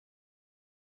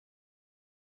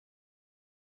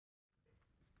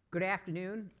Good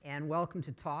afternoon and welcome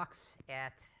to Talks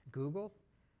at Google.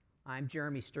 I'm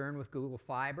Jeremy Stern with Google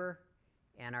Fiber,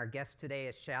 and our guest today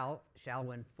is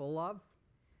Shaluinn Fullove.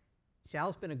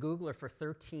 Shal's been a Googler for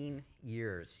 13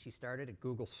 years. She started at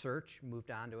Google Search, moved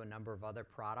on to a number of other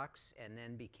products, and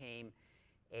then became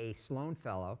a Sloan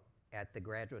Fellow at the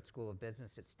Graduate School of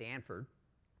Business at Stanford.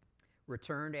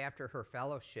 Returned after her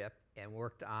fellowship and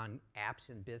worked on apps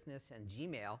in business and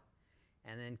Gmail,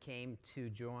 and then came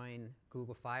to join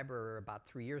Google Fiber about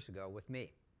 3 years ago with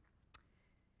me.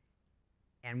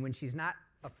 And when she's not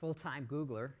a full-time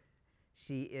Googler,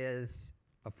 she is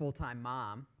a full-time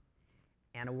mom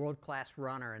and a world-class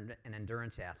runner and an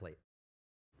endurance athlete.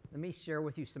 Let me share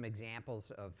with you some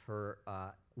examples of her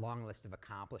long list of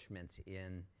accomplishments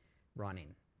in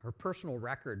running. Her personal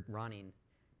record running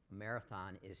a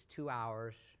marathon is 2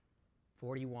 hours,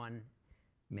 41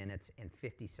 minutes, and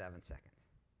 57 seconds.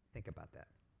 Think about that.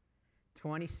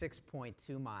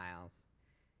 26.2 miles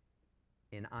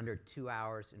in under 2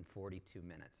 hours and 42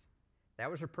 minutes.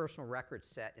 That was her personal record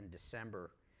set in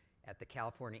December at the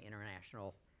California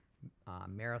International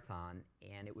Marathon,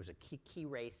 and it was a key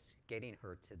race getting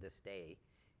her to this day,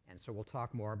 and so we'll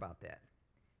talk more about that.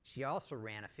 She also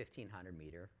ran a 1,500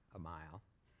 meter, a mile,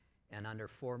 in under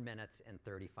 4 minutes and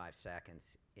 35 seconds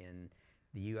in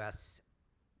the U.S.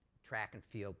 Track and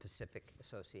Field Pacific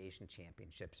Association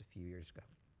Championships a few years ago.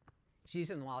 She's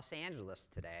in Los Angeles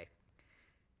today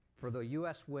for the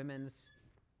U.S. Women's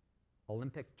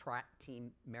Olympic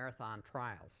Team Marathon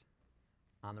Trials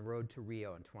on the road to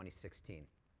Rio in 2016.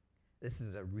 This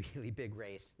is a really big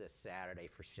race this Saturday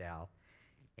for Shal,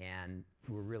 and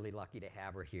we're really lucky to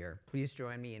have her here. Please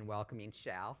join me in welcoming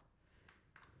Shal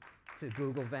to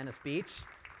Google Venice Beach.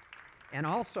 And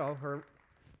also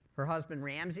her husband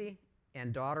Ramsey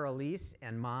and daughter Elise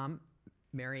and mom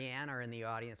Marianne are in the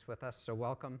audience with us, so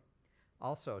welcome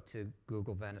also to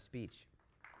Google Venice Beach.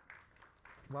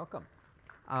 Welcome.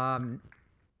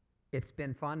 It's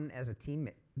been fun as a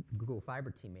Google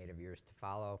Fiber teammate of yours to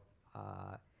follow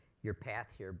your path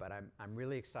here, but I'm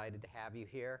really excited to have you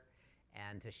here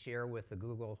and to share with the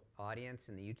Google audience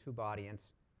and the YouTube audience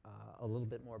a little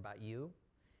bit more about you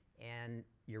and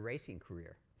your racing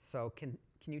career. So can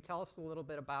you tell us a little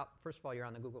bit about, first of all, you're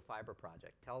on the Google Fiber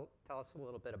project. Tell us a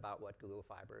little bit about what Google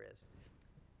Fiber is.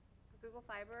 Google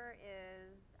Fiber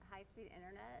is high-speed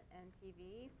internet and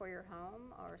TV for your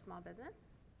home or small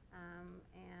business.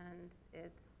 And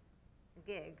it's a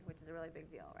gig, which is a really big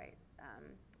deal, right?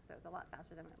 So it's a lot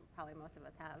faster than probably most of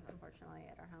us have, unfortunately,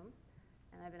 at our homes.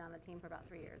 And I've been on the team for about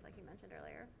 3 years, like you mentioned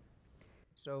earlier.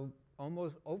 So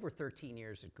almost over 13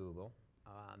 years at Google.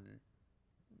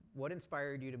 What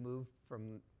inspired you to move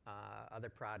from other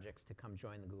projects to come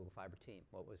join the Google Fiber team?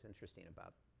 What was interesting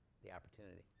about the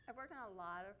opportunity? I've worked on a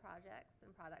lot of projects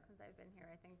and products since I've been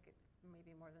here. I think it's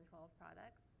maybe more than 12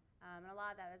 products. And a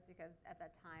lot of that is because at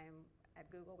that time at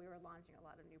Google, we were launching a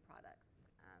lot of new products,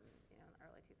 in the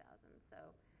early 2000s. So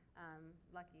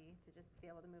lucky to just be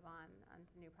able to move on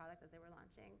to new products as they were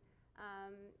launching.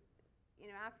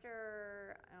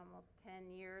 After almost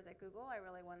 10 years at Google, I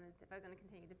really wanted to, if I was going to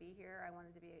continue to be here, I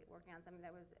wanted to be working on something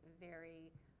that was very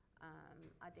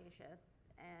audacious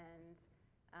and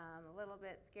a little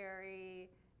bit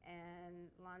scary, and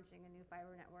launching a new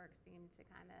fiber network seemed to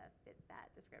kind of fit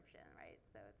that description, right?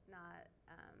 So it's not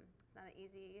an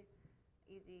easy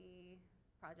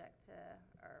project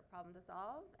or problem to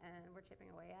solve, and we're chipping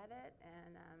away at it.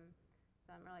 And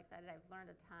so I'm really excited. I've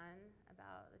learned a ton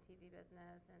about the TV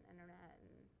business and internet and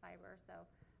fiber, so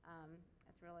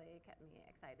it's really kept me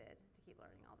excited to keep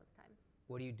learning all this time.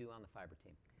 What do you do on the fiber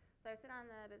team? So I sit on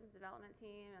the business development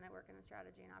team, and I work in the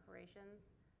strategy and operations.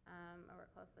 I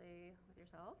work closely with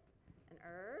yourself and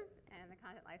Irv and the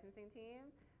content licensing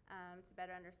team to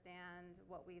better understand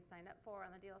what we've signed up for on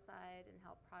the deal side and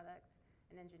help product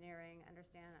and engineering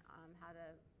understand how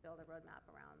to build a roadmap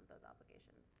around those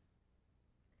obligations.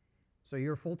 So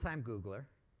you're a full-time Googler,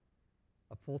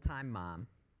 a full-time mom.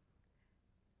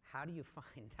 How do you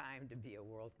find time to be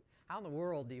how in the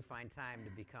world do you find time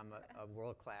to become a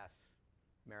world-class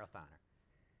marathoner?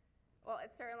 Well,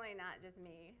 it's certainly not just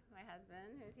me. My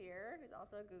husband, who's here, who's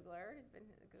also a Googler, who's been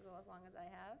at Google as long as I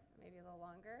have, maybe a little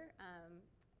longer.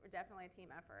 We're definitely a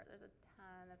team effort. There's a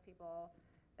ton of people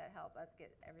that help us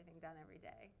get everything done every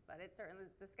day. But it's certainly,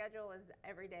 the schedule is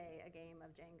every day a game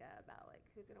of Jenga about like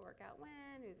who's going to work out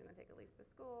when, who's going to take Elise to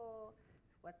school,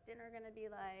 what's dinner going to be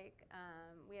like.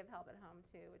 We have help at home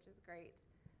too, which is great.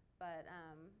 But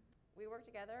we work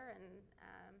together, and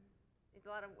it's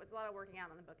a lot of working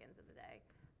out on the bookends of the day.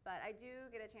 But I do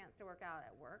get a chance to work out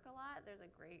at work a lot. There's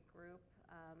a great group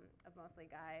of mostly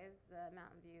guys, the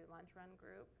Mountain View Lunch Run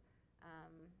group.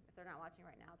 If they're not watching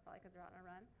right now, it's probably because they're out on a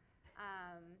run.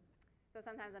 So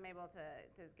sometimes I'm able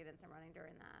to get in some running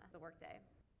during the workday.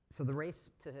 So the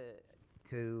race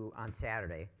on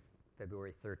Saturday,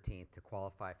 February 13th, to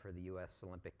qualify for the U.S.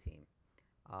 Olympic team.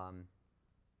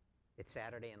 It's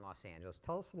Saturday in Los Angeles.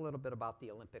 Tell us a little bit about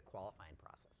the Olympic qualifying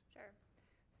process. Sure.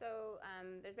 So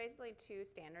there's basically two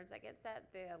standards that get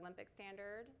set. The Olympic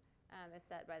standard is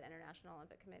set by the International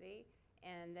Olympic Committee,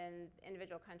 and then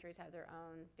individual countries have their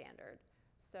own standard.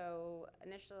 So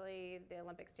initially, the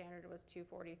Olympic standard was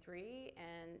 2:43,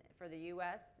 and for the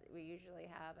U.S., we usually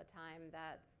have a time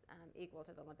that's equal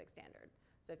to the Olympic standard.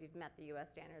 So if you've met the U.S.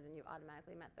 standard, then you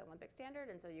automatically met the Olympic standard,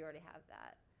 and so you already have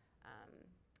that.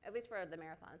 At least for the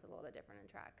marathon, it's a little bit different in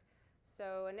track.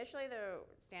 So initially, the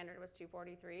standard was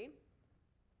 2:43,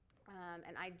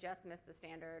 and I just missed the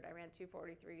standard. I ran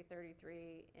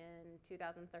 2:43:33 in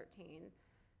 2013.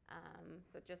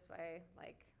 So just by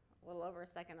like a little over a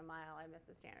second a mile, I missed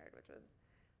the standard, which was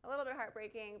a little bit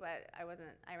heartbreaking, but I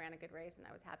ran a good race and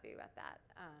I was happy about that.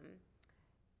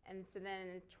 And so then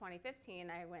in 2015,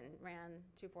 I went and ran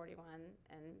 2:41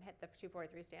 and hit the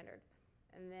 2:43 standard.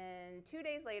 And then 2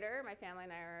 days later, my family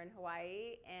and I are in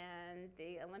Hawaii, and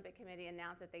the Olympic Committee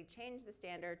announced that they changed the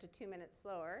standard to 2 minutes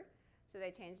slower. So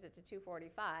they changed it to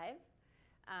 2:45.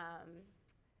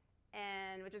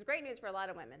 And which is great news for a lot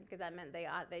of women, because that meant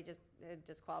they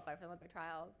just qualified for the Olympic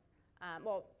trials.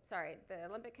 The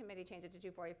Olympic Committee changed it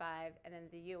to 2:45, and then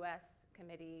the U.S.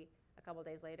 Committee a couple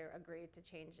days later agreed to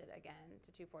change it again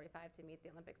to 2:45 to meet the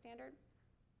Olympic standard.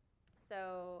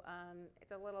 So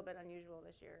it's a little bit unusual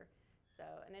this year. So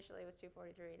initially it was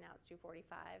 2:43, now it's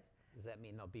 2:45. Does that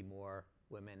mean there'll be more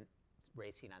women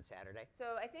racing on Saturday?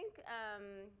 So I think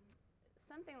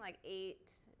something like 8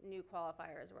 new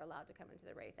qualifiers were allowed to come into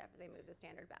the race after they moved the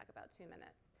standard back about 2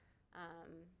 minutes,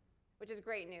 which is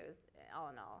great news all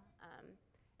in all.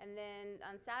 And then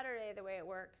on Saturday, the way it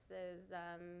works is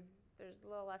there's a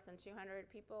little less than 200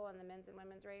 people in the men's and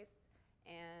women's race,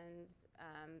 and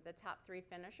the top 3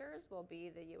 finishers will be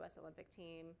the U.S. Olympic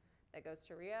team that goes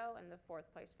to Rio, and the 4th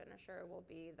place finisher will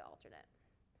be the alternate.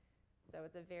 So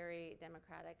it's a very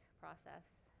democratic process.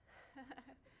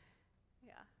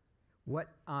 Yeah.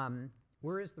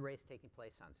 Where is the race taking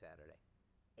place on Saturday?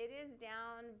 It is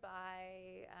down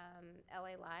by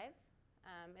LA Live.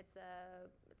 It's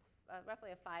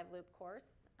roughly a 5-loop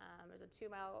course. There's a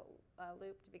 2-mile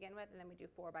loop to begin with, and then we do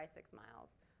 4 by 6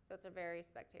 miles. So it's a very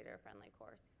spectator-friendly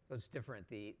course. So it's different.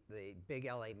 The big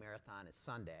LA Marathon is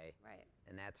Sunday, right?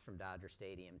 And that's from Dodger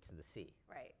Stadium to the sea.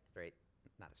 Right.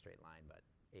 Not a straight line, but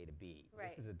A to B.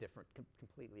 Right. This is a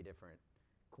completely different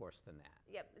course than that.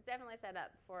 Yep, it's definitely set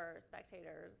up for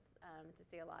spectators to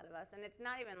see a lot of us, and it's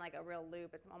not even like a real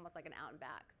loop. It's almost like an out and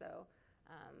back. So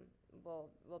we'll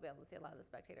be able to see a lot of the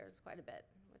spectators quite a bit,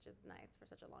 which is nice for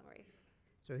such a long race.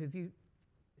 So have you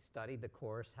studied the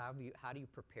course? How do you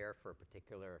prepare for a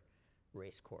particular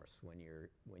race course when you're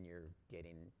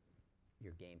getting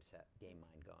your game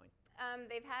mind going?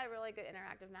 They've had really good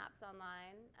interactive maps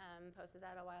online. Posted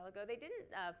that a while ago. They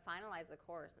didn't finalize the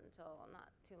course until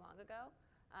not too long ago.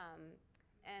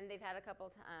 And they've had a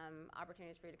couple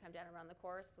opportunities for you to come down and run the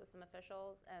course with some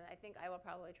officials. And I think I will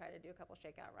probably try to do a couple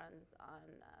shakeout runs on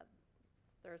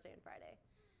Thursday and Friday.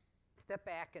 Step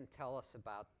back and tell us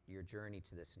about your journey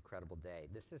to this incredible day.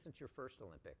 This isn't your first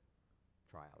Olympic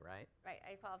trial, right? Right.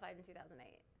 I qualified in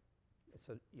 2008.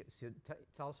 So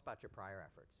tell us about your prior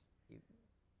efforts.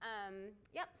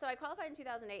 Yep. So I qualified in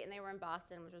 2008, and they were in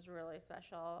Boston, which was really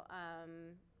special.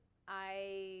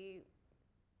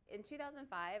 In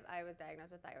 2005, I was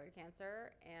diagnosed with thyroid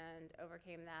cancer and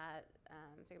overcame that.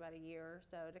 It took about a year or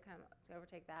so to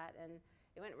overtake that, and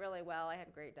it went really well. I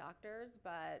had great doctors,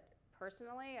 but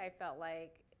personally, I felt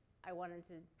like I wanted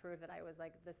to prove that I was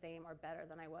like the same or better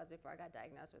than I was before I got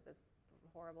diagnosed with this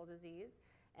horrible disease.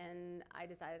 And I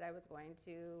decided I was going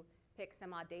to pick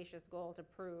some audacious goal to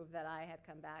prove that I had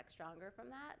come back stronger from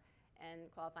that, and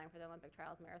qualifying for the Olympic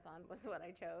Trials Marathon was what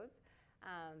I chose.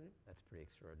 That's pretty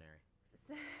extraordinary.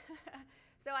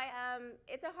 So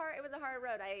it was a hard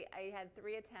road. I had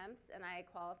 3 attempts, and I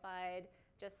qualified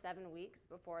just 7 weeks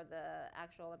before the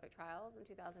actual Olympic trials in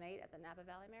 2008 at the Napa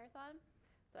Valley Marathon.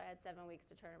 So I had 7 weeks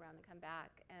to turn around and come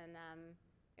back, and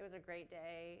it was a great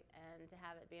day, and to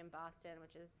have it be in Boston,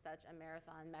 which is such a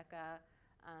marathon mecca.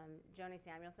 Joni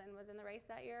Samuelson was in the race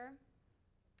that year.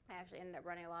 I actually ended up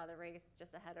running a lot of the race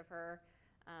just ahead of her,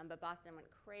 but Boston went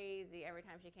crazy every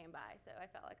time she came by, so I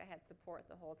felt like I had support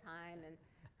the whole time. And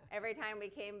every time we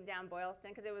came down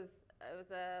Boylston, because it was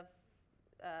a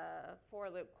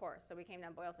 4-loop course, so we came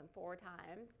down Boylston 4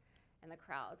 times, and the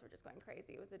crowds were just going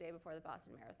crazy. It was the day before the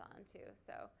Boston Marathon too,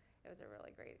 so it was a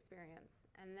really great experience.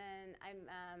 And then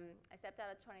I stepped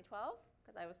out of 2012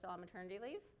 because I was still on maternity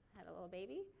leave, had a little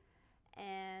baby,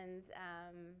 and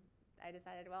I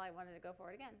decided, well, I wanted to go for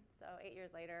it again. So 8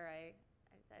 years later, I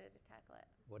decided to tackle it.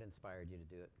 What inspired you to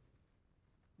do it?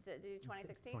 To do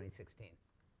 2016? 2016.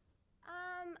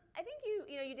 I think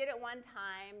you did it one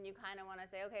time. You kind of want to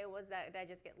say, okay, did I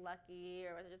just get lucky,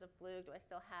 or was it just a fluke? Do I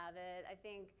still have it? I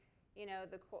think,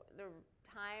 the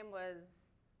time was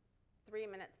 3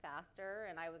 minutes faster,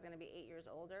 and I was going to be 8 years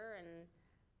older, and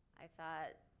I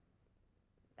thought,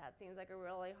 that seems like a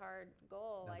really hard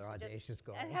goal. Another audacious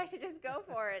goal. I should just go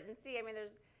for it and see. I mean,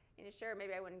 sure,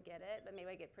 maybe I wouldn't get it, but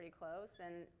maybe I'd get pretty close.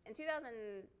 And in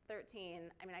 2013,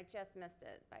 I just missed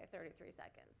it by 33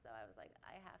 seconds. So I was like,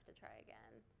 I have to try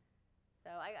again. So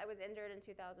I was injured in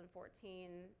 2014,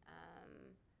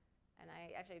 and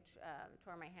I actually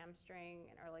tore my hamstring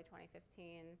in early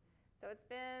 2015. So it's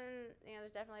been,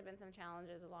 there's definitely been some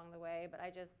challenges along the way, but I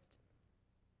can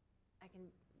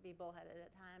be bullheaded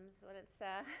at times when it's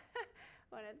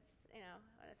when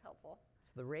it's helpful.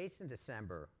 So the race in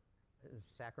December,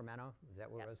 Sacramento, is that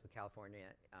where it was? The California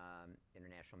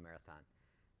International Marathon.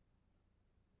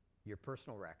 Your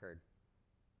personal record,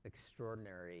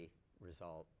 extraordinary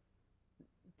result.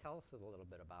 Tell us a little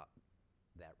bit about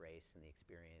that race and the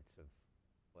experience of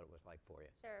what it was like for you.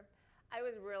 Sure. I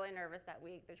was really nervous that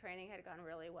week. The training had gone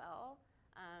really well,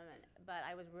 but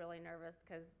I was really nervous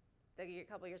because a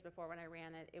couple years before when I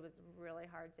ran it, it was a really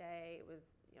hard day. It was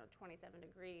 27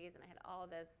 degrees, and I had all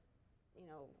this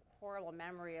horrible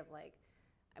memory of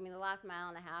the last mile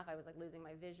and a half, I was losing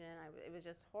my vision. It was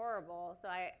just horrible. So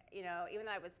even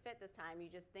though I was fit this time, you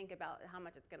just think about how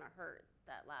much it's going to hurt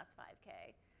that last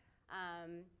 5K.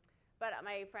 But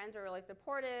my friends were really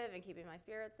supportive and keeping my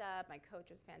spirits up. My coach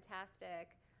was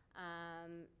fantastic.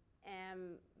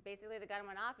 And basically the gun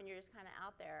went off, and you're just kind of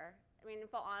out there. In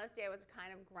full honesty, I was kind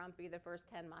of grumpy the first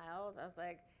 10 miles. I was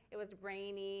like, it was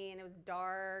rainy and it was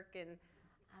dark, and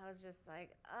I was just like,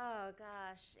 oh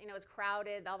gosh. It was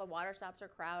crowded. All the water stops are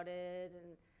crowded,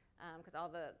 and because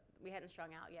we hadn't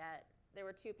strung out yet. There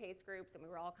were 2 pace groups, and we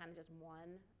were all kind of just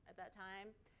one at that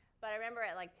time. But I remember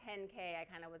at 10K, I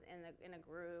kind of was in a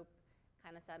group,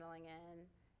 kind of settling in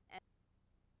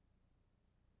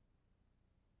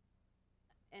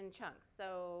chunks.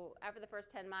 So after the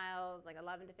first 10 miles,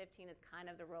 11 to 15 is kind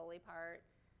of the rolly part.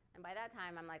 And by that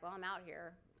time, I'm like, well, I'm out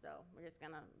here, so we're just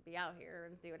gonna be out here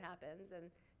and see what happens. And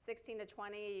 16 to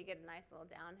 20, you get a nice little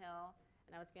downhill,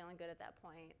 and I was feeling good at that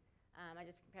point. I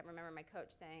just kept remembering my coach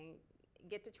saying,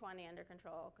 get to 20 under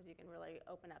control, because you can really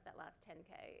open up that last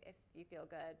 10K if you feel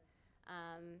good.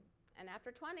 And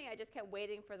after 20, I just kept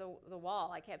waiting for the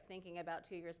wall. I kept thinking about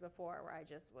 2 years before, where I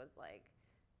just was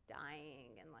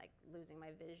dying and losing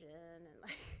my vision and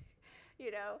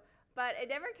but it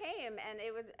never came, and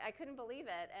I couldn't believe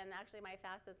it. And actually my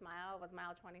fastest mile was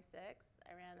mile 26.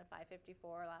 I ran a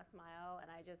 5:54 last mile,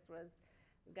 and I just was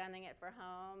gunning it for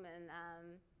home. And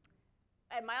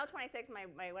at mile 26, one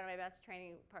of my best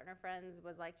training partner friends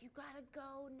was like, you gotta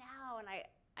go now. And I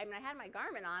had my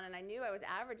Garmin on, and I knew I was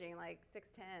averaging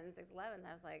 6:10, 6:11.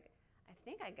 I was like, I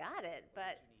think I got it,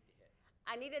 but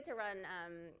I needed to run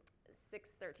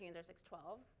 6:13s or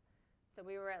 6:12s. So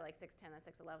we were at 6:10 and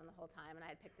 6:11 the whole time, and I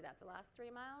had picked it up the last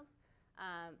 3 miles.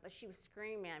 But she was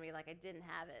screaming at me like I didn't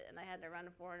have it, and I had to run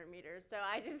 400 meters. So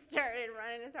I just started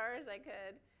running as hard as I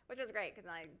could, which was great because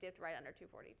I dipped right under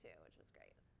 2:42, which was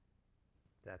great.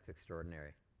 That's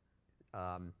extraordinary.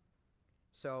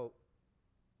 So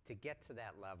to get to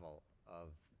that level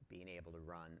of being able to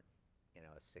run,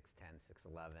 a 6:10,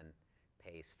 6:11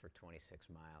 pace for 26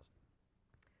 miles,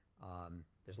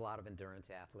 there's a lot of endurance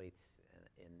athletes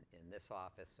in this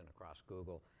office and across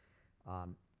Google.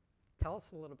 Tell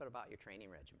us a little bit about your training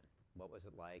regimen. What was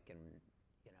it like, and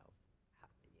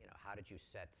how did you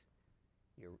set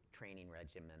your training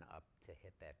regimen up to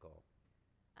hit that goal?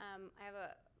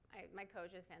 My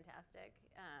coach is fantastic.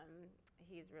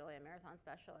 He's really a marathon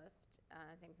specialist.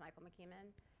 His name's Michael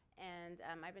McKeeman, and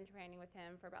I've been training with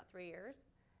him for about 3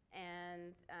 years.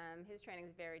 And his training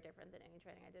is very different than any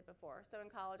training I did before. So in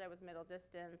college, I was middle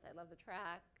distance. I love the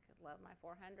track, love my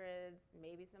 400s,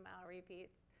 maybe some mile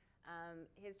repeats.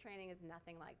 His training is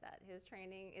nothing like that. His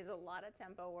training is a lot of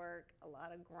tempo work, a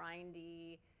lot of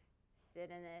grindy,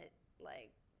 sit in it,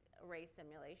 race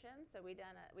simulation. So we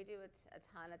do a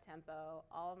ton of tempo.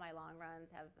 All of my long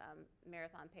runs have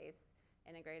marathon pace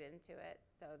integrated into it.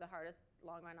 So the hardest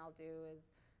long run I'll do is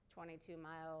 22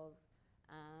 miles.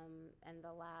 And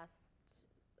the last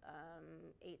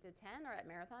 8 to 10 are at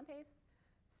marathon pace.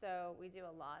 So we do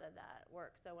a lot of that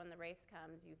work. So when the race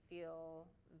comes, you feel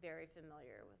very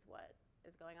familiar with what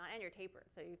is going on, and you're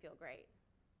tapered, so you feel great.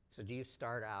 So do you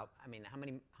start out, I mean, how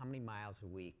many miles a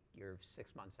week? You're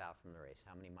 6 months out from the race.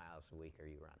 How many miles a week are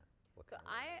you running? So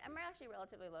I'm actually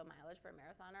relatively low mileage for a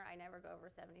marathoner. I never go over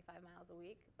 75 miles a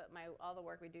week, but all the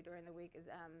work we do during the week is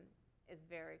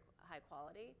very high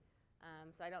quality.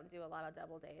 So I don't do a lot of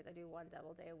double days. I do one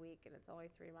double day a week, and it's only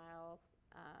 3 miles.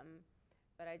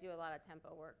 But I do a lot of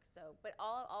tempo work. So, but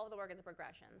all of the work is a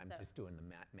progression. I'm just doing the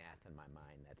math in my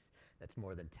mind. That's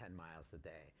more than 10 miles a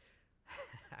day.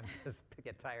 I'm just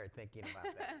get tired thinking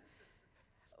about that.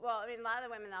 Well, I mean, a lot of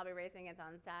the women I'll be racing against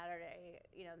on Saturday,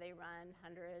 you know, they run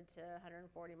 100 to 140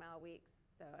 mile weeks.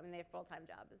 So, I mean, their full-time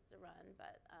job is to run.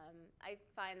 But I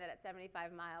find that at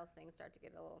 75 miles, things start to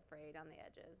get a little frayed on the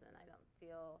edges, and I don't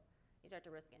feel you start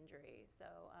to risk injury. So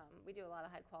we do a lot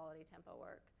of high-quality tempo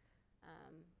work.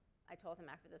 I told him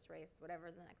after this race,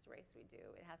 whatever the next race we do,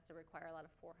 it has to require a lot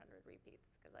of 400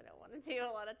 repeats because I don't want to do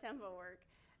a lot of tempo work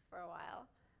for a while.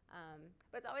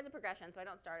 But it's always a progression, so I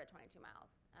don't start at 22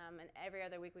 miles. And every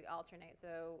other week we alternate.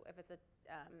 So if it's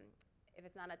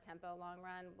not a tempo long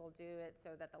run, we'll do it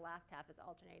so that the last half is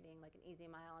alternating, like an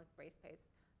easy mile and race pace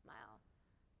mile.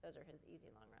 Those are his easy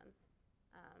long runs.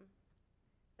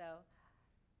 Yeah.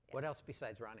 What else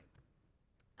besides running?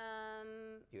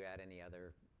 Do you add any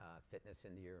other fitness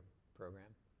into your program?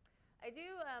 I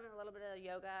do a little bit of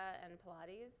yoga and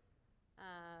Pilates.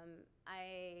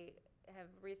 I have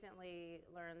recently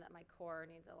learned that my core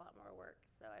needs a lot more work,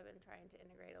 so I've been trying to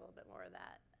integrate a little bit more of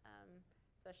that,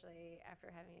 especially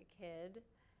after having a kid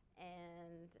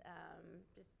and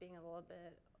just being a little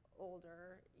bit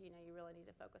older. You know, you really need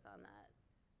to focus on that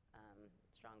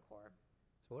strong core.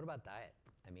 So what about diet?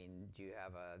 I mean, do you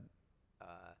have a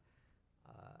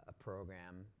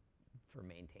program for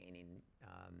maintaining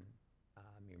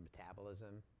your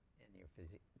metabolism and your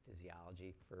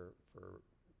physiology for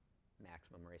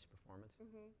maximum race performance?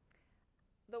 Mm-hmm.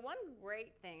 The one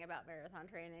great thing about marathon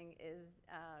training is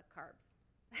carbs.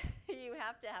 You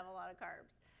have to have a lot of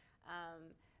carbs.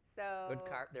 There are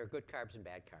good carbs and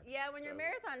bad carbs. Yeah, when you're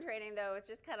marathon training, though, it's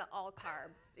just kind of all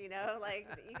carbs, you know? Like,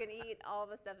 you can eat all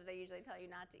the stuff that they usually tell you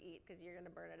not to eat because you're going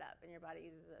to burn it up and your body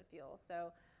uses it as fuel.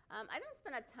 So I don't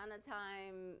spend a ton of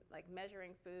time, like,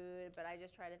 measuring food, but I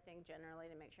just try to think generally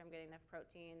to make sure I'm getting enough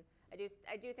protein. I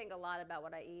do think a lot about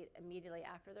what I eat immediately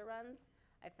after the runs.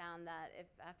 I found that if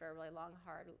after a really long,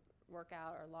 hard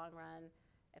workout or long run,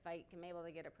 if I can be able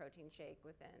to get a protein shake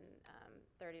within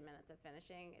 30 minutes of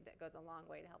finishing, it goes a long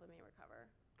way to helping me recover.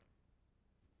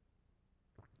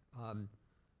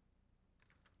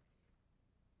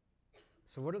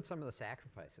 So what are some of the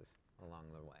sacrifices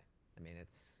along the way? I mean,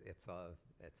 it's a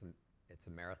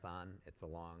marathon. It's a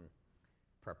long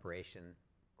preparation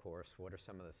course. What are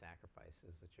some of the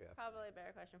sacrifices that you have? Probably a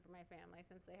better question for my family,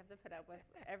 since they have to put up with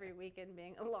every weekend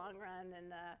being a long run,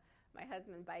 and my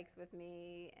husband bikes with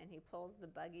me, and he pulls the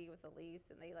buggy with the leash,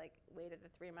 and they like wait at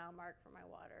the 3 mile mark for my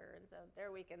water, and so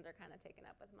their weekends are kind of taken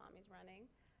up with mommy's running.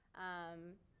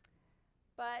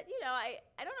 But you know, I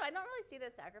don't know. I don't really see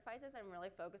the sacrifices. I'm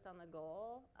really focused on the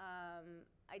goal.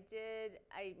 I had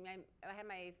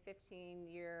my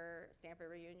 15-year Stanford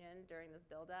reunion during this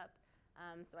build-up,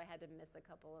 so I had to miss a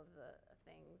couple of the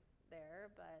things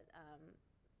there. But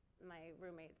my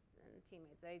roommates and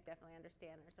teammates, they definitely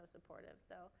understand and are so supportive.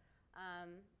 So I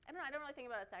don't know. I don't really think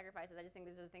about sacrifices. I just think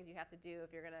these are the things you have to do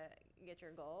if you're gonna get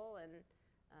your goal, and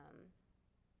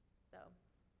so.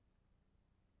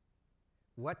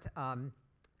 What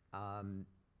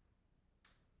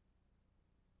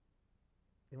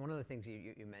one of the things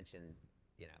you mentioned,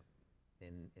 you know,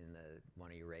 in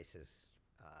one of your races,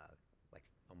 like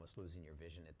almost losing your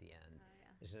vision at the end. Oh, yeah.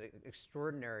 There's an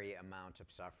extraordinary amount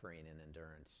of suffering in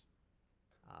endurance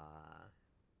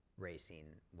racing,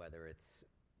 whether it's,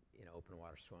 you know, open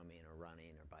water swimming or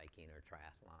running or biking or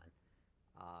triathlon.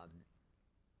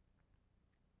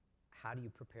 How do you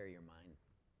prepare your mind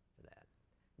for that?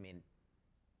 I mean,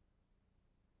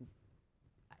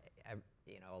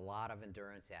 you know, a lot of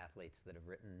endurance athletes that have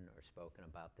written or spoken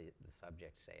about the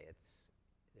subject say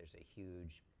there's a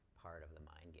huge part of the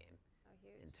mind game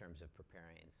in terms of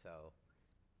preparing. So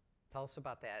tell us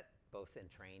about that, both in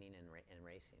training and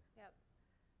racing. Yep.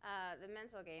 The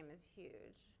mental game is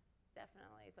huge,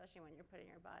 definitely, especially when you're pushing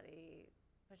your body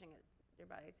to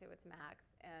its max.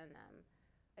 And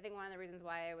I think one of the reasons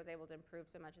why I was able to improve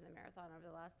so much in the marathon over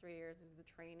the last 3 years is the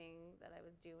training that I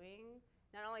was doing.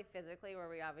 Not only physically, where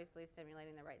we obviously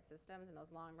stimulating the right systems and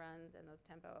those long runs and those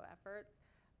tempo efforts,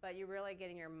 but you're really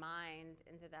getting your mind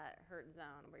into that hurt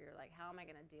zone where you're like, how am I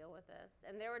going to deal with this?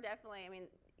 And there were definitely, I mean,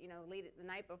 you know, the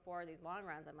night before these long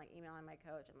runs, I'm like emailing my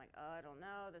coach. I'm like, oh, I don't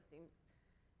know. This seems,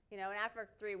 And after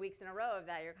 3 weeks in a row of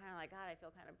that, you're kind of like, God, I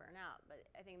feel kind of burnt out. But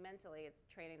I think mentally, it's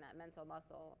training that mental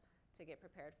muscle to get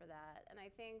prepared for that. And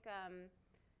I think,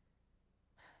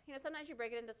 sometimes you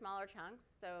break it into smaller chunks.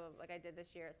 So like I did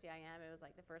this year at CIM, it was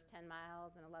like the first 10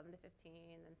 miles, and 11 to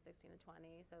 15, then 16 to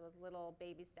 20. So those little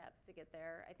baby steps to get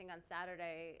there. I think on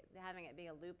Saturday, having it be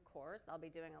a loop course, I'll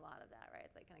be doing a lot of that, right?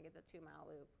 It's like, can I get the 2-mile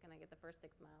loop? Can I get the first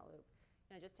 6-mile loop?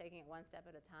 Just taking it one step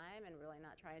at a time and really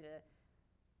not trying to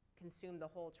consume the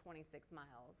whole 26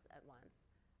 miles at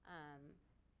once.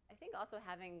 I think also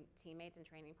having teammates and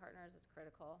training partners is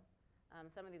critical.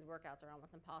 Some of these workouts are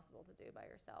almost impossible to do by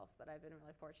yourself, but I've been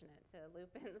really fortunate to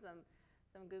loop in some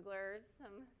Googlers,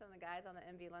 some of the guys on the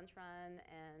MV Lunch Run,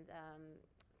 and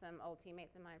some old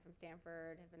teammates of mine from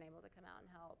Stanford have been able to come out and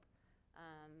help.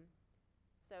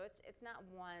 So it's not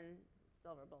one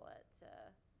silver bullet to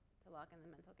lock in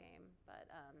the mental game,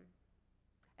 but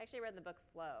I actually read the book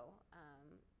Flow,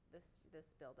 this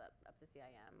build up to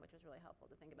CIM, which was really helpful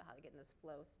to think about how to get in this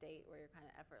flow state where you're kind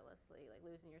of effortlessly like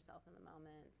losing yourself in the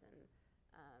moment and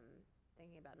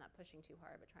thinking about not pushing too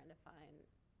hard, but trying to find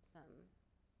some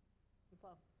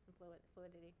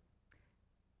fluidity.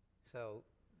 So,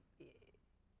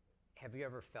 have you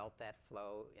ever felt that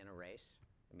flow in a race?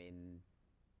 I mean,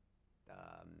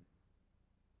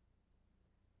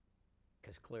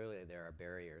 because clearly there are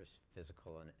barriers,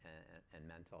 physical and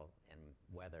mental, and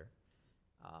weather.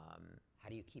 How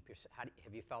do you keep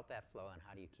have you felt that flow, and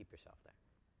how do you keep yourself there?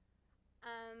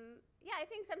 Yeah, I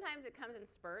think sometimes it comes in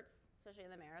spurts, especially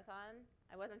in the marathon.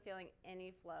 I wasn't feeling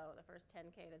any flow the first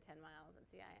 10K to 10 miles at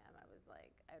CIM. I was like,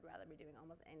 I'd rather be doing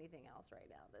almost anything else right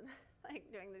now than like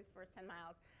doing these first 10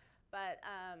 miles. But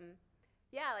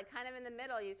yeah, like kind of in the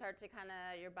middle, you start to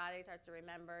your body starts to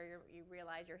remember. You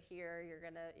realize you're here. You're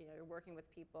you're working with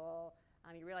people.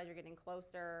 You realize you're getting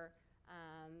closer.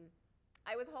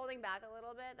 I was holding back a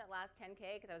little bit that last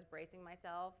 10K because I was bracing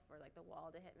myself for like the wall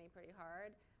to hit me pretty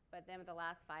hard. But then with the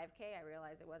last 5K, I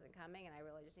realized it wasn't coming, and I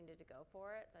really just needed to go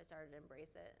for it. So I started to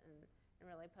embrace it and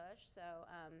really push. So,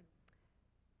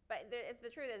 but the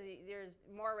truth is, there's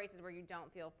more races where you don't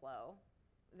feel flow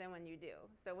than when you do.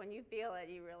 So when you feel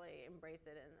it, you really embrace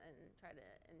it and try to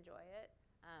enjoy it.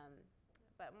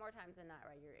 But more times than not,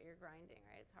 right, you're grinding,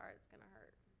 right? It's hard. It's going to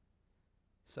hurt.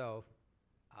 So,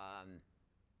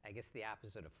 I guess the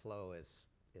opposite of flow is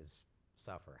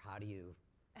suffer. How do you?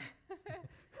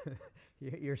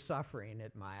 You're suffering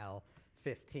at mile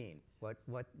 15.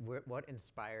 What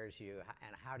inspires you,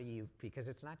 and how do you? Because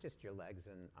it's not just your legs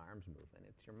and arms movement;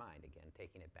 it's your mind again,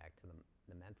 taking it back to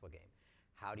the mental game.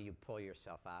 How do you pull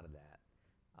yourself out of that?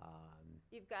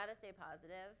 You've got to stay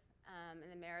positive. In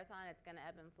the marathon, it's going to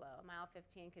ebb and flow. Mile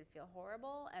 15 could feel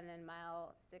horrible, and then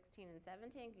mile 16 and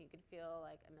 17, you could feel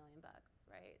like $1 million,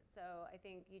 right? So I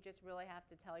think you just really have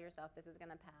to tell yourself this is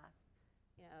going to pass.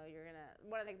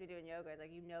 One of the things we do in yoga is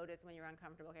like you notice when you're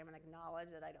uncomfortable, okay, I'm going to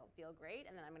acknowledge that I don't feel great,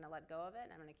 and then I'm going to let go of it,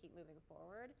 and I'm going to keep moving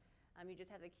forward. You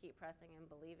just have to keep pressing and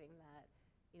believing that,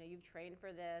 you've trained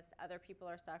for this, other people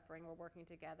are suffering, we're working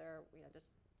together, just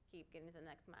keep getting to the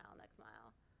next mile.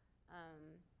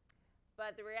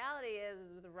 But the reality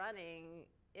is with running,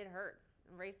 it hurts.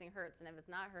 Racing hurts, and if it's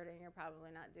not hurting, you're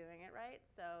probably not doing it right.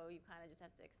 So you kind of just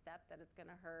have to accept that it's going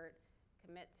to hurt,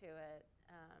 commit to it,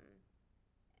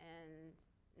 and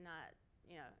not,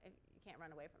 if you can't run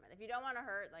away from it. If you don't want to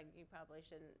hurt, like you probably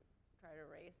shouldn't try to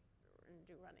race and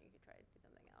do running. You could try to do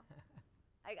something else.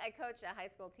 I coach a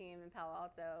high school team in Palo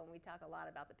Alto, and we talk a lot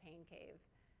about the pain cave.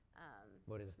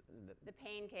 What is the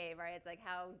pain cave, right? It's like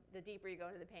how the deeper you go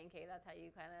into the pain cave, that's how you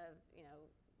kind of,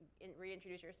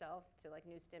 reintroduce yourself to like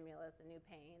new stimulus and new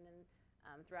pain. And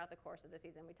throughout the course of the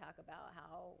season, we talk about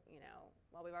how,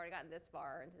 well, we've already gotten this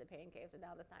far into the pain cave, so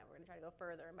now this time we're going to try to go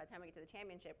further. And by the time we get to the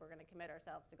championship, we're going to commit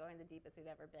ourselves to going the deepest we've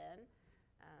ever been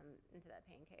into that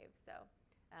pain cave. So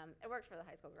it works for the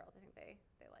high school girls. I think they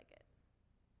like it.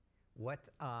 What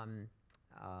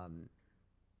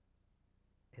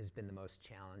has been the most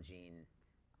challenging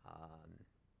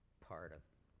part of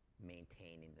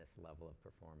maintaining this level of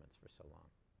performance for so long?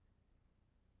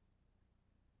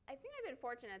 I think I've been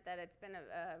fortunate that it's been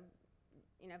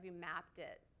if you mapped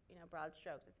it, broad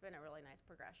strokes, it's been a really nice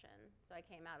progression. So I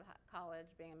came out of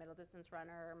college being a middle distance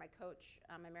runner. My coach,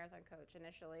 my marathon coach,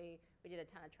 initially, we did a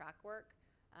ton of track work.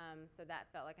 So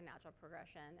that felt like a natural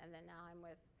progression. And then now I'm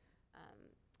with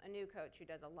a new coach who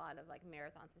does a lot of like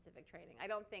marathon specific training. I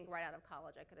don't think right out of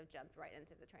college I could have jumped right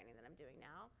into the training that I'm doing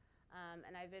now.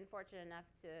 And I've been fortunate enough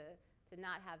to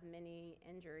not have many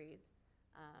injuries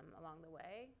along the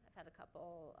way. I've had a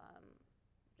couple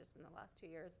just in the last 2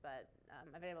 years, but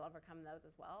I've been able to overcome those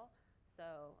as well.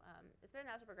 So it's been a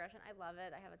natural progression. I love it.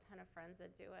 I have a ton of friends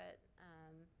that do it.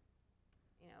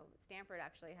 Stanford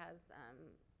actually has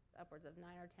upwards of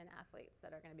 9 or 10 athletes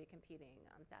that are going to be competing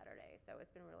on Saturday. So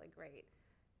it's been really great,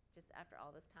 just after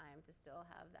all this time, to still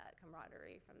have that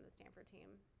camaraderie from the Stanford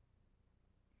team.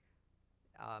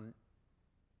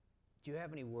 Do you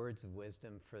have any words of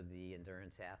wisdom for the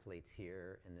endurance athletes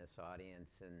here in this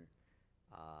audience and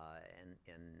our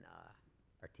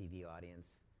TV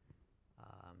audience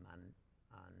on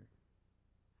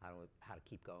how to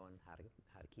keep going, how to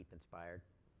keep inspired?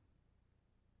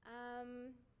 I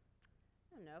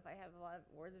don't know if I have a lot of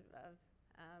words of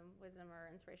wisdom or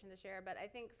inspiration to share, but I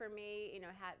think for me,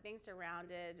 being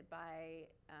surrounded by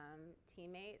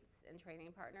teammates and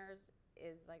training partners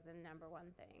is like the number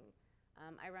one thing.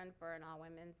 I run for an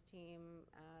all-women's team.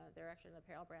 They're actually an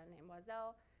apparel brand named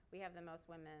Oiselle. We have the most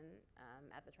women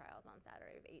at the trials on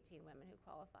Saturday. We have 18 women who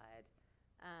qualified.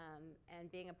 And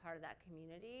being a part of that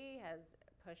community has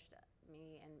pushed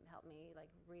me and helped me like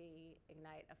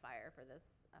reignite a fire for this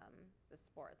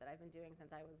sport that I've been doing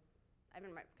I've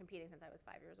been competing since I was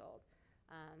 5 years old.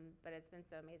 But it's been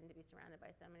so amazing to be surrounded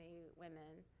by so many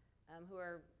women who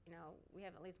are, we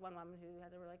have at least one woman who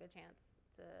has a really good chance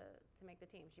to make the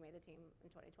team. She made the team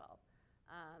in 2012.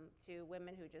 To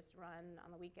women who just run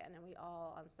on the weekend, and we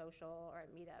all on social or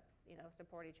at meetups,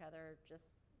 support each other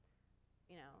just,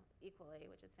 equally,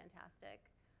 which is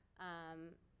fantastic.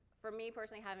 For me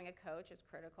personally, having a coach is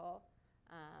critical.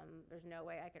 There's no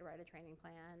way I could write a training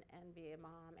plan and be a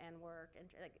mom and work, and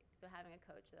so having a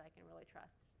coach that I can really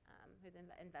trust, who's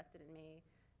invested in me,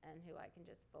 and who I can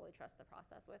just fully trust the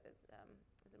process with is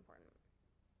important.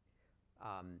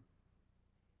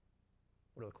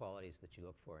 What are the qualities that you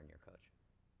look for in your coach?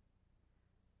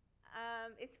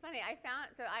 It's funny. I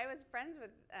was friends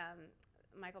with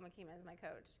Michael McKeeman as my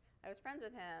coach. I was friends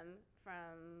with him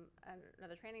from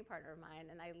another training partner of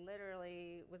mine, and I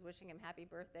literally was wishing him happy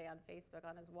birthday on Facebook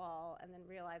on his wall, and then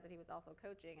realized that he was also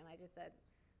coaching, and I just said,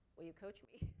 "Will you coach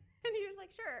me?" And he was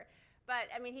like, "Sure." But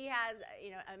I mean, he has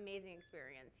amazing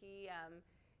experience. He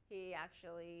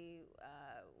actually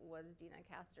was Dina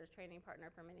Castor's training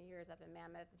partner for many years up in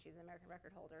Mammoth, and she's an American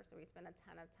record holder. So we spent a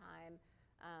ton of time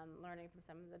learning from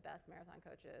some of the best marathon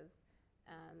coaches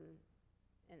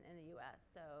in the U.S.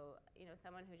 So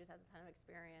someone who just has a ton of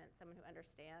experience, someone who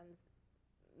understands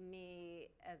me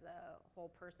as a whole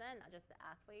person, not just the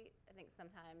athlete. I think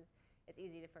sometimes it's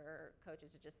easy for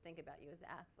coaches to just think about you as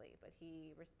the athlete, but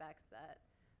he respects that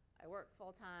I work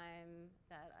full time,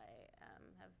 that I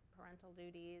have parental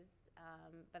duties,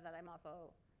 but that I'm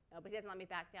also, but he doesn't let me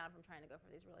back down from trying to go for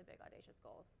these really big, audacious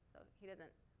goals. So he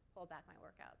doesn't hold back my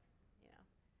workouts,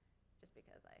 just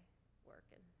because I work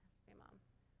and have to be a mom,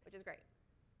 which is great.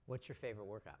 What's your favorite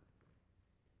workout?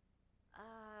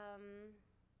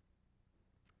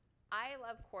 I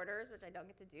love quarters, which I don't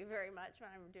get to do very much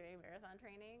when I'm doing marathon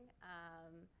training.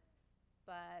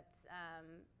 But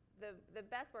the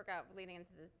best workout leading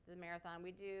into the marathon,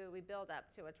 we build up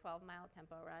to a 12-mile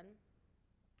tempo run,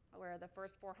 where the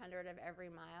first 400 of every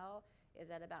mile is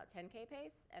at about 10K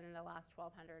pace, and then the last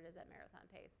 1,200 is at marathon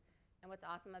pace. And what's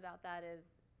awesome about that is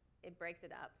it breaks it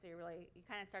up. So you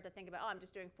kind of start to think about, I'm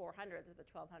just doing 400s with a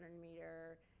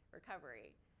 1,200-meter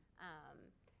recovery.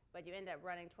 But you end up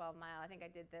running 12 miles. I think I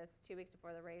did this 2 weeks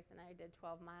before the race, and I did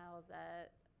 12 miles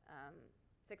at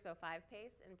 6:05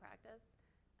 pace in practice.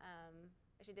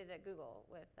 Actually did it at Google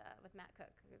with Matt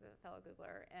Cook, who's a fellow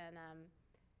Googler. And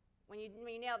when you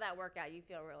nail that workout, you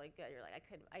feel really good. You're like,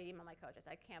 I emailed my coach. I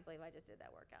said, I can't believe I just did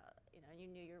that workout. You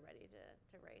knew you were ready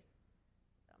to race.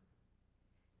 So.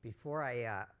 Before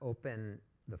I open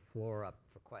the floor up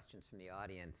for questions from the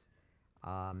audience,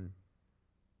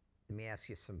 let me ask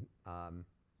you some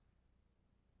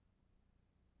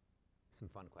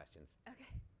fun questions. Okay.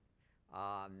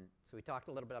 So we talked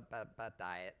a little bit about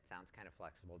diet. Sounds kind of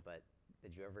flexible, but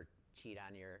did you ever cheat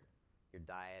on your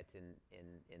diet in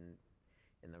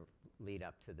the lead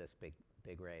up to this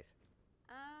big race?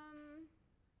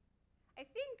 I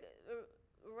think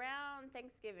around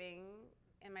Thanksgiving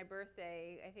and my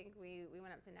birthday, I think we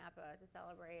went up to Napa to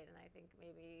celebrate, and I think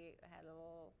maybe I had a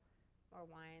little more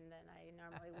wine than I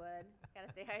normally would. Got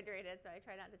to stay hydrated, so I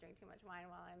try not to drink too much wine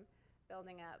while I'm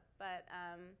building up. But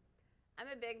I'm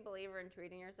a big believer in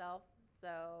treating yourself.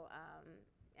 So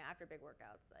after big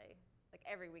workouts, like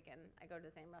every weekend, I go to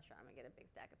the same restaurant and get a big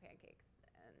stack of pancakes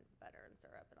and butter and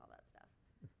syrup and all that stuff.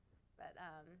 But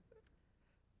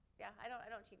yeah, I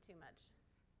don't cheat too much.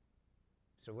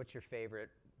 So what's your favorite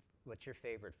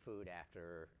food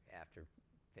after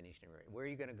finishing a race? Where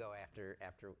are you going to go after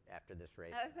this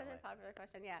race? That was such a popular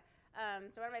question. Yeah.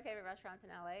 So one of my favorite restaurants in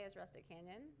LA is Rustic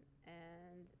Canyon,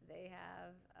 and they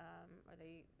have, or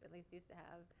they at least used to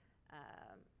have,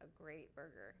 a great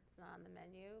burger. It's not on the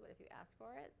menu, but if you ask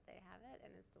for it, they have it,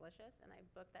 and it's delicious. And I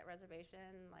booked that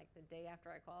reservation like the day after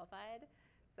I qualified.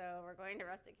 So we're going to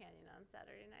Rustic Canyon on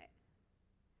Saturday night.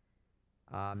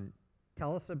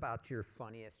 Tell us about your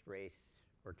funniest race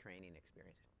or training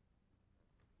experience,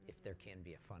 if there can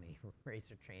be a funny race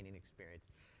or training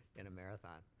experience in a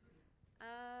marathon.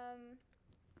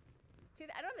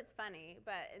 I don't know if it's funny,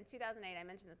 but in 2008, I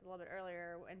mentioned this a little bit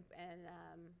earlier,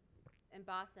 in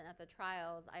Boston at the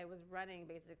trials, I was running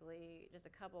basically just a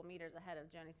couple meters ahead of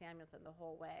Joni Samuelson the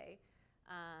whole way.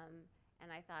 And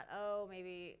I thought, oh,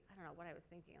 maybe, I don't know what I was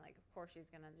thinking. Like, of course, she's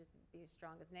going to just be as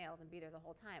strong as nails and be there the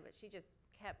whole time. But she just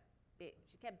kept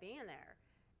being there.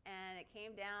 And it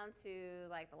came down to,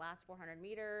 like, the last 400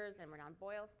 meters, and we're down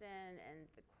Boylston, and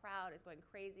the crowd is going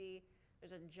crazy.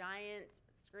 There's a giant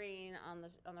screen on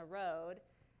the road,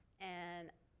 and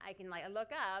I can I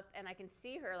look up and I can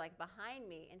see her like behind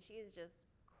me, and she's just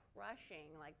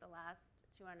crushing like the last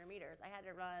 200 meters. I had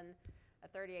to run a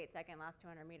 38-second last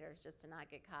 200 meters just to not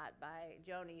get caught by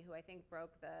Joni, who I think broke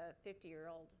the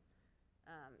 50-year-old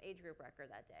age group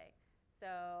record that day. So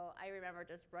I remember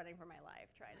just running for my life,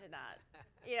 trying to not,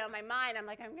 in my mind, I'm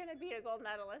like, I'm gonna be a gold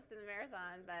medalist in the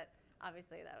marathon, but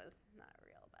obviously that was not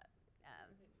real. But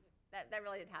that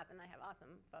really did happen. I have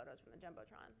awesome photos from the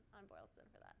Jumbotron on Boylston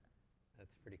for that.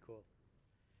 That's pretty cool.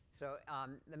 So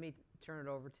let me turn it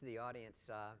over to the audience.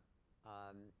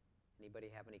 Anybody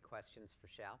have any questions for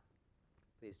Shal?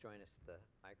 Please join us at the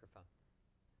microphone.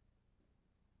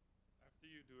 After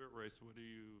you do a race, what do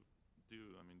you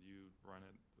do? I mean, do you run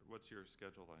it? What's your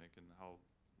schedule like, and how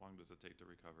long does it take to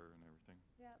recover and everything?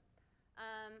 Yep.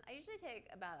 I usually take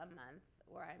about a month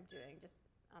where I'm doing just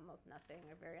almost nothing,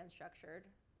 or very unstructured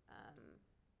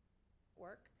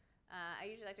work. I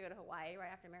usually like to go to Hawaii right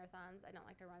after marathons. I don't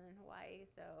like to run in Hawaii,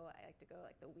 so I like to go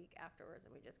like the week afterwards,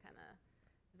 and we just kind of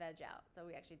veg out. So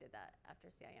we actually did that after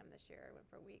CIM this year. I went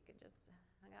for a week and just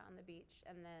hung out on the beach.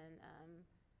 And then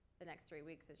the next 3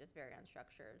 weeks is just very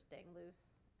unstructured, staying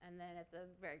loose. And then it's a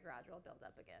very gradual build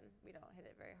up again. We don't hit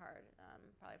it very hard,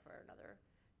 probably for another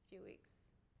few weeks.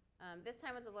 This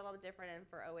time was a little bit different and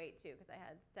for 08 too, because I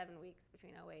had 7 weeks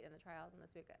between 08 and the trials, and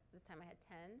this time I had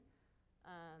 10.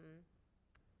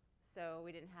 So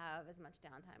we didn't have as much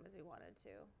downtime as we wanted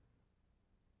to.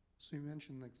 So you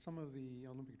mentioned like some of the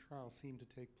Olympic trials seem to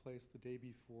take place the day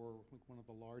before like one of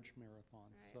the large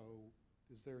marathons. Right. So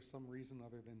is there some reason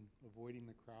other than avoiding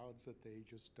the crowds that they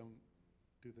just don't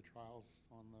do the trials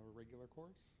on the regular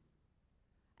course?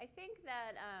 I think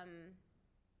that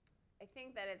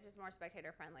it's just more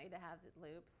spectator friendly to have the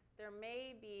loops. There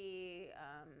may be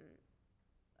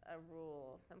a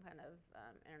rule, some kind of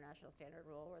international standard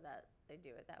rule where that they do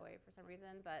it that way for some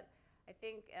reason. But I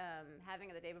think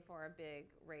having it the day before a big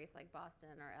race like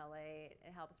Boston or LA,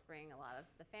 it helps bring a lot of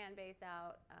the fan base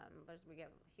out. We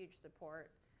get huge support.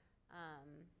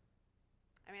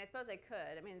 I mean, I suppose they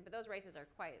could. I mean, but those races are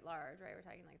quite large, right? We're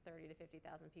talking like 30 to 50,000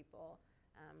 people,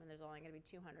 and there's only going to be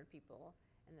 200 people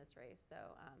in this race. So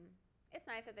it's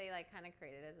nice that they like kind of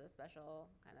create it as a special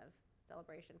kind of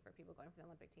celebration for people going for the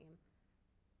Olympic team.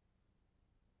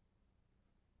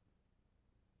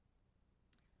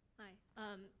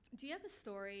 Hi. Do you have a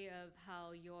story of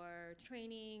how your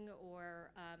training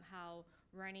or how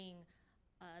running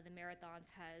the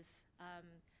marathons has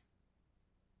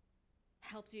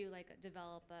helped you like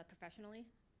develop professionally?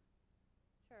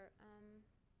 Sure. Let me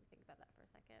think about that for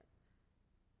a second.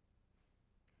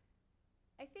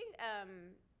 I think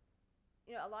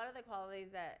a lot of the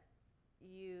qualities that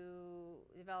you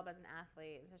develop as an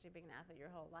athlete, especially being an athlete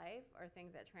your whole life, are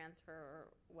things that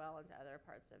transfer well into other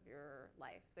parts of your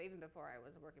life. So even before I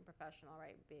was a working professional,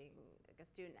 right, being like a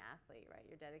student athlete, right,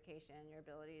 your dedication, your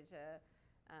ability to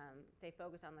stay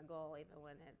focused on the goal even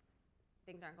when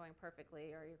things aren't going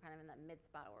perfectly, or you're kind of in that mid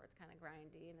spot where it's kind of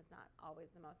grindy and it's not always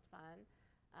the most fun.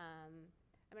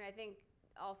 I mean, I think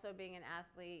also being an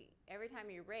athlete, every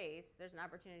time you race, there's an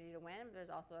opportunity to win, but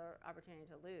there's also an opportunity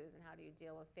to lose. And how do you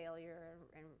deal with failure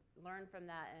and learn from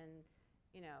that and,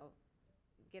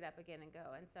 get up again and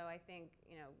go? And so I think,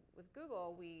 with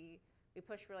Google, we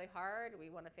push really hard. We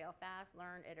want to fail fast,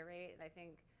 learn, iterate. And I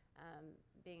think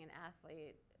being an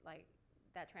athlete, like,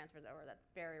 that transfers over. That's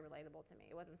very relatable to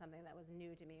me. It wasn't something that was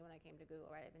new to me when I came to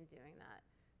Google, right? I've been doing that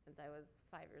since I was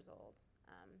 5 years old.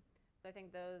 So I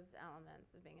think those elements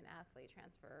of being an athlete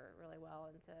transfer really well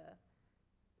into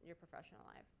your professional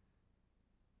life.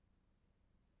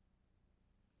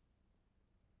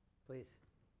 Please.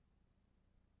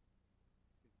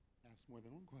 Ask more than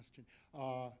one question.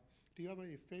 Do you have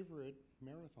a favorite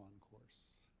marathon course?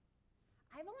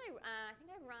 I've only, I think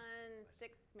I've run 6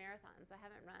 marathons. I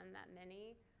haven't run that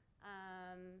many.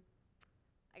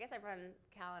 I guess I've run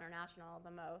Cal International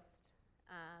the most,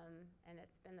 and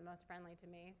it's been the most friendly to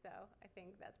me. So I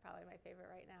think that's probably my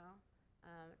favorite right now.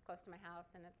 It's close to my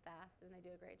house and it's fast, and they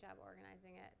do a great job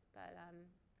organizing it. But I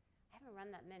haven't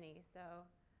run that many, so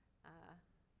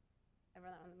I've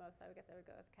run that one the most. So I guess I would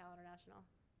go with Cal International.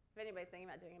 If anybody's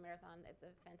thinking about doing a marathon, it's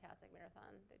a fantastic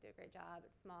marathon. They do a great job.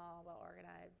 It's small, well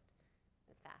organized,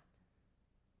 it's fast.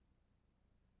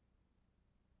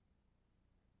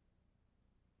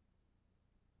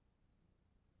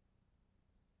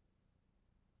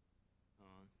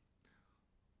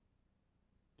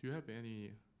 Do you have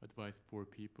any advice for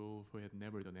people who have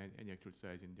never done any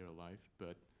exercise in their life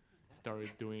but started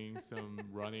doing some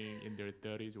running in their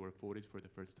 30s or 40s for the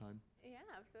first time? Yeah,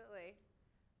 absolutely.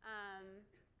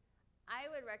 I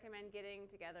would recommend getting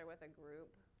together with a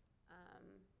group.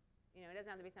 It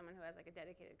doesn't have to be someone who has like a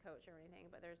dedicated coach or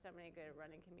anything, but there's so many good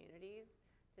running communities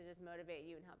to just motivate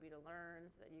you and help you to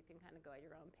learn so that you can kind of go at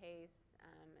your own pace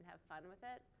and have fun with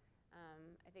it.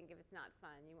 I think if it's not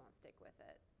fun, you won't stick with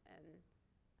it. And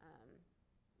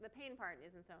the pain part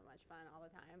isn't so much fun all the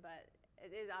time, but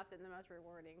it is often the most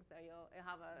rewarding. So you'll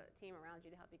have a team around you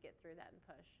to help you get through that and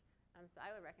push. So I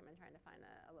would recommend trying to find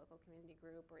a local community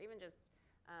group, or even just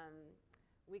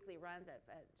weekly runs at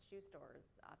shoe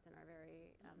stores often are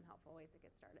very helpful ways to get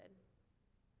started.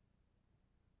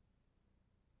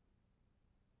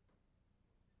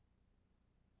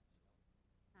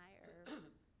 Hi, Irv.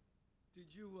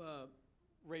 Did you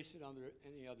race it under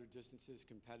any other distances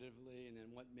competitively, and then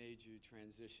what made you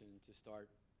transition to start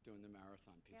doing the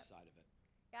marathon piece side of it?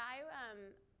 Yeah,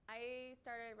 I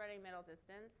started running middle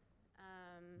distance.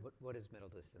 What is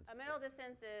middle distance? A middle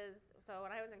distance is, so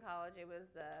when I was in college, it was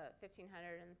the 1,500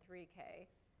 and 3K.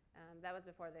 That was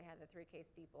before they had the 3K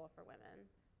steeple for women.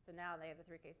 So now they have the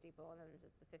 3K steeple, and then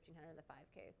just the 1,500 and the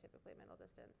 5K is typically middle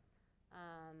distance.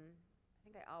 I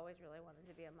think I always really wanted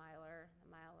to be a miler. A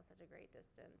mile was such a great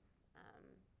distance.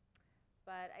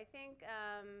 But I think,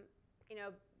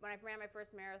 when I ran my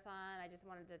first marathon, I just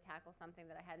wanted to tackle something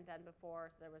that I hadn't done before,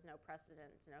 so there was no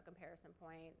precedent, no comparison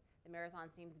point. The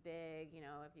marathon seems big,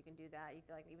 if you can do that, you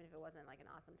feel like even if it wasn't like an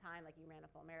awesome time, like you ran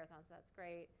a full marathon, so that's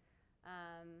great.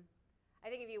 I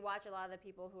think if you watch a lot of the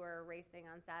people who are racing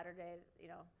on Saturday,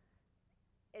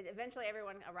 eventually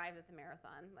everyone arrives at the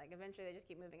marathon. Like eventually they just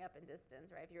keep moving up in distance,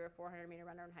 right? If you're a 400-meter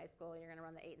runner in high school, you're going to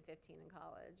run the 8 and 15 in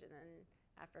college, and then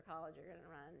after college you're going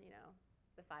to run,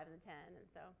 the 5 and the 10, and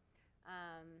so.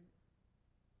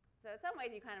 So in some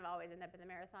ways you kind of always end up in the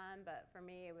marathon, but for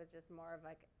me it was just more of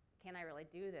like, can I really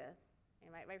do this?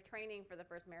 And my training for the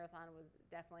first marathon was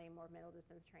definitely more middle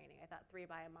distance training. I thought 3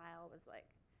 by a mile was like,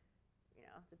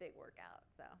 the big workout.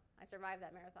 So I survived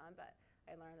that marathon, but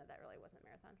I learned that really wasn't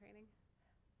marathon training.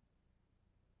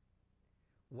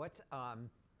 What,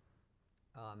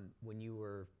 when you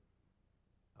were,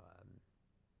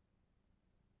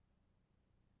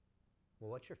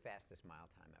 what's your fastest mile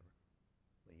time ever?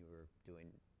 When you were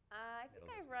doing I think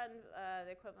I run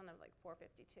the equivalent of like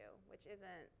 4:52, which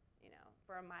isn't,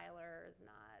 for a miler is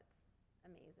not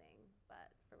amazing,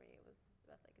 but for me it was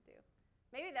the best I could do.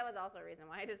 Maybe that was also a reason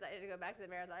why I decided to go back to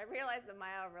the marathon. I realized the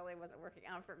mile really wasn't working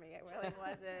out for me. It really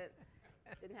wasn't,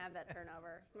 didn't have that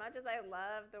turnover. As much as I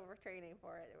loved the training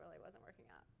for it, it really wasn't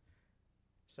working out.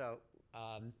 So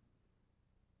I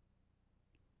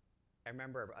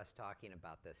remember us talking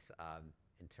about this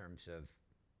in terms of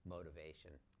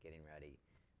motivation, getting ready.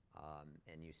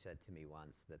 And you said to me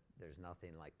once that there's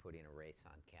nothing like putting a race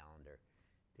on calendar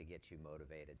to get you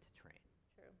motivated to train.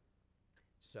 True.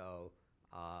 So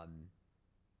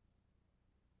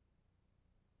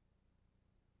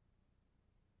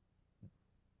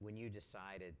when you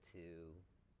decided to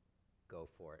go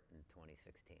for it in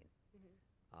 2016,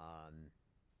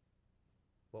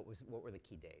 what were the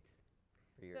key dates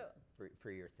for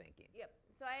your thinking? Yep.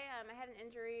 So I had an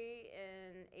injury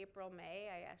in April, May.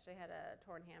 I actually had a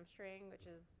torn hamstring, which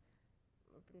is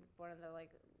one of the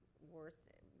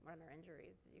worst runner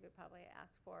injuries that you could probably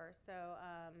ask for. So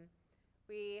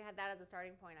we had that as a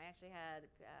starting point. I actually had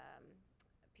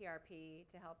PRP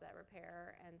to help that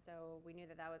repair, and so we knew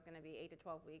that was going to be 8 to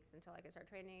 12 weeks until I could start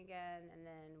training again, and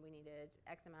then we needed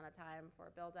X amount of time for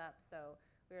a build-up. So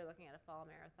we were looking at a fall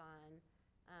marathon.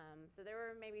 So there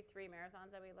were maybe 3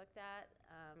 marathons that we looked at.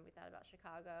 We thought about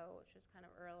Chicago, which was kind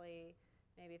of early,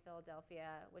 maybe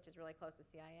Philadelphia, which is really close to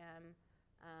CIM.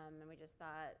 And we just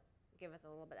thought, give us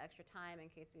a little bit extra time in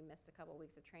case we missed a couple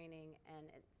weeks of training. And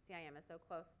CIM is so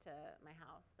close to my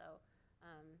house. So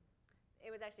it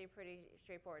was actually pretty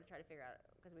straightforward to try to figure out,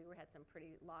 because we had some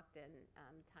pretty locked in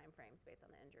time frames based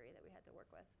on the injury that we had to work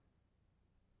with.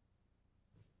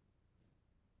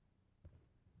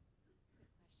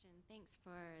 Thanks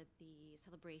for the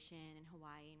celebration in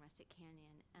Hawaii and Rustic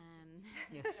Canyon.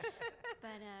 Yeah.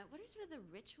 But what are sort of the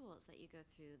rituals that you go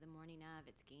through the morning of?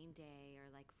 It's game day, or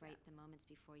like right the moments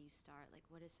before you start. Like,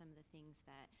 what are some of the things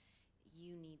that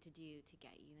you need to do to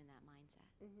get you in that mindset?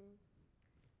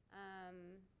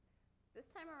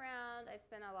 This time around, I've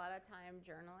spent a lot of time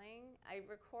journaling. I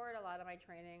record a lot of my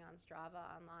training on Strava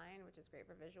online, which is great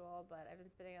for visual, but I've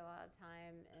been spending a lot of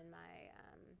time in my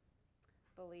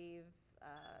Believe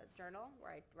journal,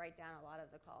 where I write down a lot of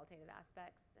the qualitative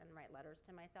aspects and write letters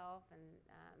to myself. And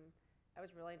I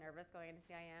was really nervous going into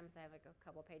CIM, so I have like a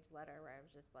couple-page letter where I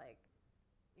was just like,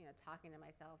 talking to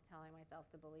myself, telling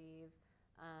myself to believe.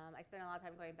 I spend a lot of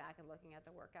time going back and looking at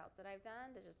the workouts that I've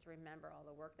done to just remember all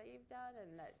the work that you've done,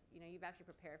 and that you've actually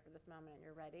prepared for this moment and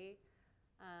you're ready.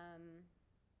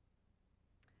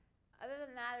 Other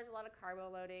than that, there's a lot of carbo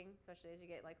loading, especially as you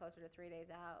get like closer to 3 days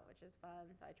out, which is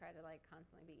fun. So I try to like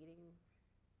constantly be eating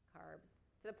carbs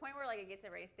to the point where like it gets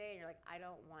to race day and you're like, I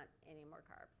don't want any more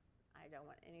carbs. I don't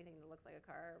want anything that looks like a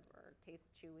carb or tastes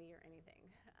chewy or anything.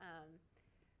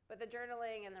 But the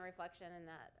journaling and the reflection and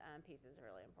that piece is a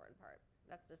really important part.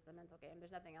 That's just the mental game.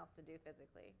 There's nothing else to do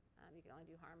physically. You can only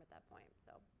do harm at that point.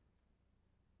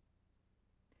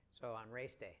 So on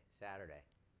race day, Saturday,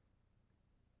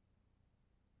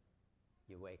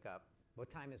 you wake up. What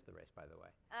time is the race, by the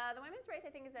way? The women's race,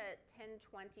 I think, is at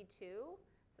 10:22.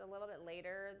 It's a little bit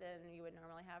later than you would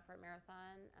normally have for a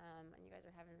marathon. And you guys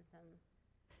are having some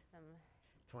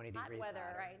 20 hot degrees weather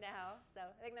hotter. right now. So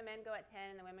I think the men go at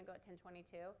 10 and the women go at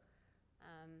 10:22.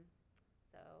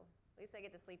 So at least I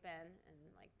get to sleep in and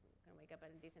like can wake up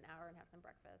at a decent hour and have some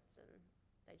breakfast and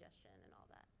digestion and all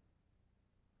that.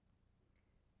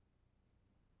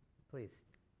 Please,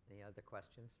 any other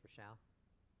questions for Shal?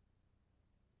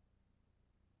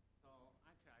 So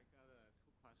actually, I got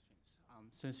two questions.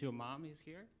 Since your mom is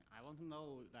here, I want to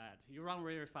know that you run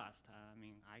very fast. I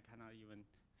mean, I cannot even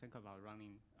think about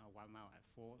running 1 mile at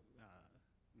 4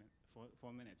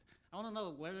 minutes. I want to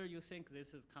know whether you think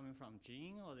this is coming from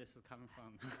gene or this is coming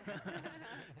from.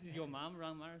 Did your mom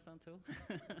run marathon too?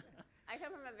 I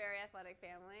come from a very athletic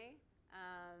family,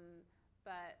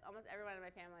 but almost everyone in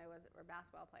my family were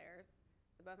basketball players.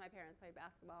 So both my parents played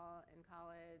basketball in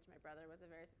college. My brother was a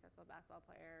very successful basketball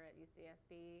player at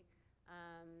UCSB.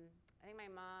 I think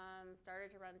my mom started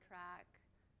to run track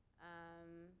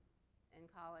in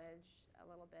college a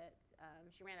little bit.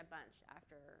 She ran a bunch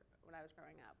after when I was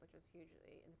growing up, which was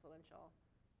hugely influential.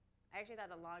 I actually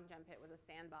thought the long jump pit was a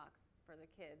sandbox for the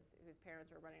kids whose parents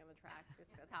were running on the track.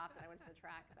 Just because how often I went to the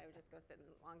track, because I would just go sit in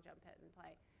the long jump pit and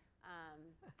play.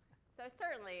 So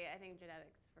certainly, I think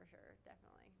genetics for sure,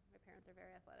 definitely. My parents are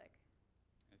very athletic.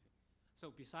 I see. So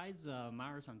besides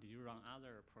marathon, did you run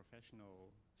other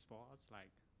professional sports, like,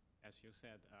 as you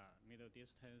said, middle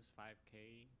distance,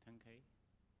 5K, 10K?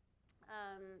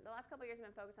 The last couple of years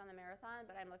I've been focused on the marathon,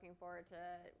 but I'm looking forward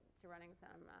to running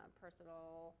some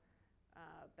personal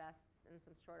bests in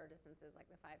some shorter distances like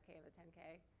the 5K and the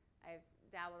 10K. I've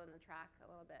dabbled in the track a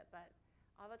little bit, but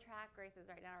all the track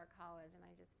races right now are college, and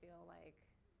I just feel like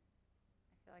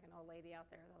an old lady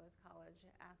out there with all those college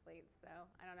athletes. So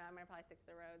I don't know. I'm gonna probably stick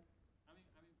to the roads. I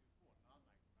mean before, not like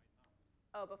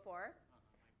right now. Oh, before? Like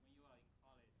when you are in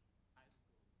college, high school,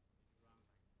 did you run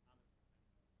like other professional?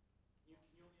 Can you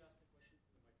only ask the question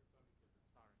to the microphone because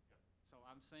it's sorry. Yeah. So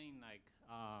I'm saying like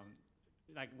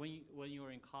when you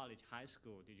were in college, high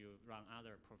school, did you run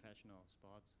other professional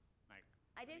sports? Like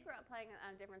I did grow up playing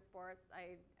different sports.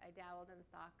 I dabbled in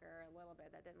soccer a little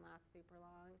bit. That didn't last super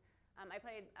long. I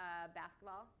played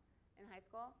basketball in high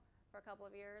school for a couple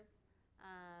of years.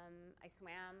 I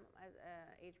swam as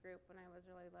an age group when I was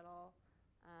really little,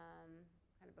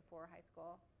 kind of before high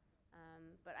school.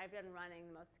 But I've been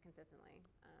running the most consistently.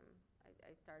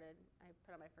 I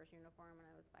put on my first uniform when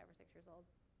I was 5 or 6 years old.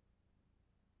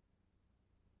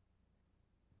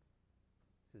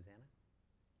 Susanna?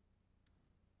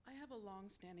 I have a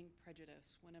long-standing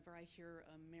prejudice. Whenever I hear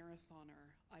a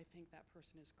marathoner, I think that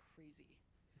person is crazy.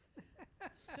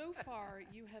 So far,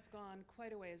 you have gone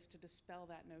quite a ways to dispel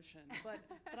that notion, but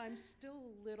I'm still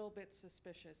a little bit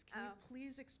suspicious. Can you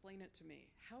please explain it to me?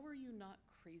 How are you not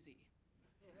crazy?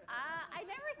 I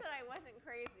never said I wasn't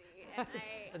crazy, and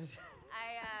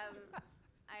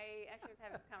I actually was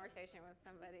having this conversation with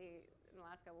somebody in the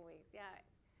last couple of weeks. Yeah,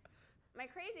 my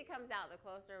crazy comes out the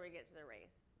closer we get to the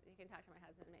race. You can talk to my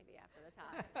husband maybe after the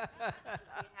talk to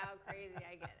see how crazy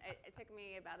I get. It took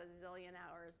me about a zillion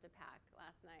hours to pack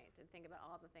last night to think about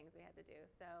all the things we had to do.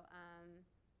 So,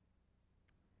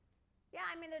 yeah,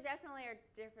 I mean, there definitely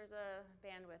there's a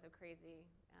bandwidth of crazy,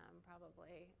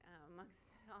 probably,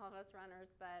 amongst all of us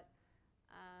runners. But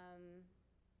I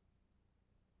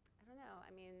don't don't know.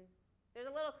 I mean, there's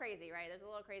a little crazy, right? There's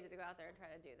a little crazy to go out there and try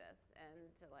to do this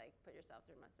and to like put yourself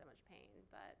through so much pain.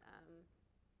 But I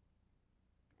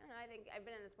don't know. I think I've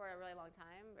been in the sport a really long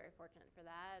time. Very fortunate for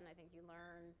that. And I think you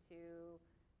learn to,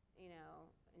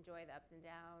 enjoy the ups and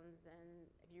downs. And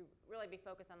if you really be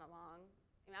focused on the long,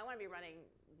 I want to be running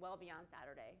well beyond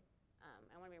Saturday.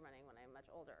 I want to be running when I'm much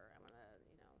older. I want to,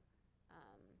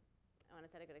 I want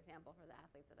to set a good example for the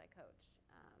athletes that I coach.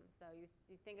 So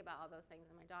you think about all those things,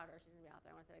 and my daughter, she's going to be out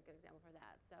there. I want to set a good example for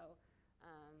that. So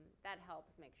that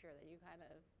helps make sure that you kind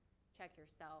of check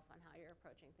yourself on how you're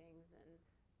approaching things. And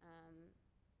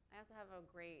I also have a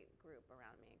great group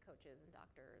around me, coaches and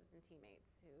doctors and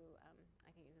teammates who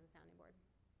I can use as a sounding board.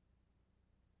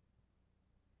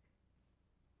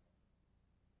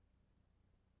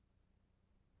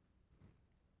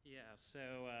 Yeah, so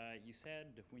you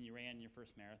said when you ran your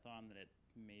first marathon that it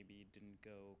maybe didn't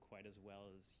go quite as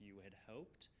well as you had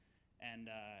hoped.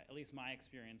 And at least my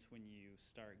experience when you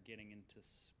start getting into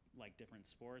like different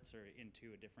sports or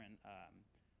into a different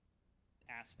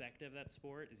aspect of that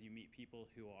sport is you meet people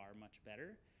who are much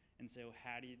better. And so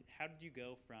how did you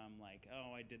go from like,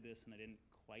 oh, I did this and I didn't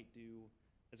quite do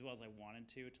as well as I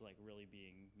wanted to like really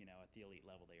being, at the elite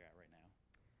level that you're at right now?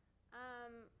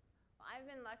 I've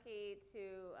been lucky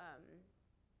to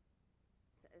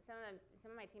some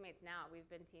of my teammates now. We've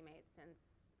been teammates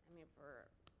since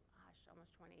for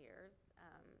almost 20 years,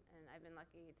 and I've been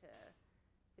lucky to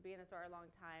be in the sport a long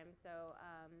time. So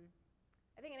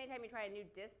I think anytime you try a new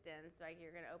distance, like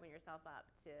you're going to open yourself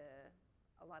up to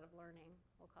a lot of learning.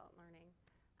 We'll call it learning,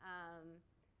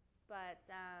 but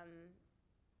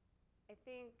I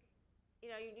think.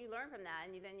 You learn from that,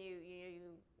 and then you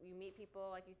meet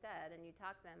people, like you said, and you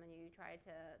talk to them, and you try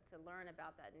to learn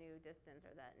about that new distance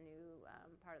or that new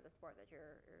part of the sport that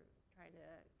you're trying to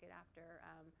get after.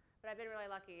 But I've been really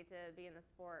lucky to be in the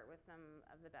sport with some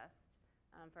of the best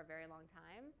for a very long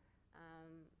time.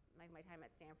 Like my time at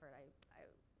Stanford,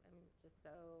 I'm just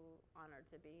so honored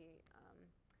to be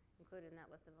included in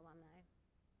that list of alumni.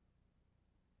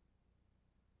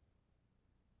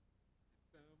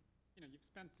 So, you've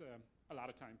spent a lot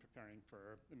of time preparing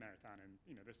for the marathon, and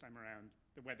this time around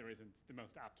the weather isn't the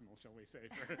most optimal, shall we say,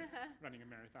 for running a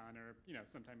marathon, or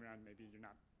sometime around maybe you're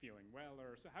not feeling well,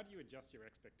 or so. How do you adjust your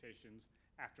expectations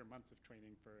after months of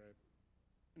training for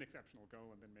an exceptional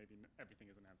goal, and then maybe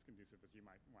everything isn't as conducive as you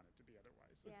might want it to be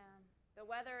otherwise? Yeah, the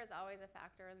weather is always a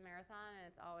factor in the marathon, and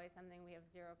it's always something we have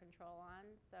zero control on.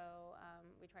 So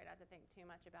we try not to think too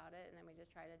much about it, and then we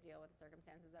just try to deal with the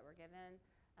circumstances that we're given.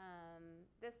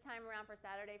 This time around for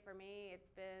Saturday, for me,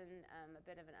 it's been a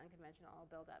bit of an unconventional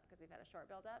build-up because we've had a short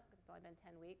build-up because it's only been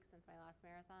 10 weeks since my last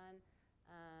marathon.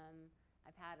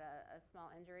 I've had a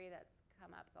small injury that's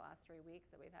come up the last 3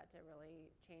 weeks that we've had to really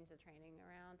change the training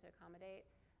around to accommodate.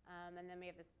 And then we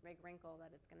have this big wrinkle that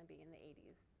it's going to be in the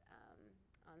 80s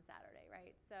on Saturday,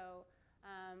 right? So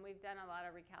we've done a lot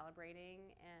of recalibrating,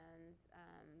 and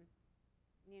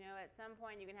at some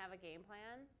point you can have a game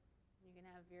plan. You can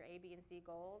have your A, B, and C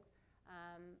goals,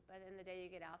 but in the day you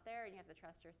get out there and you have to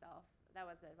trust yourself. That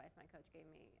was the advice my coach gave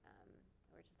me.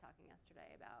 We were just talking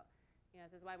yesterday about,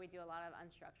 this is why we do a lot of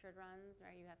unstructured runs,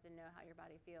 right? You have to know how your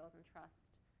body feels and trust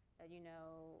that you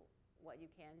know what you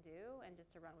can do and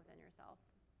just to run within yourself.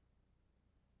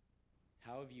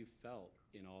 How have you felt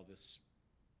in all this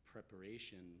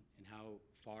preparation, and how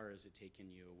far has it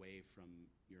taken you away from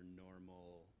your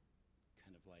normal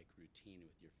kind of like routine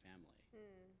with your family?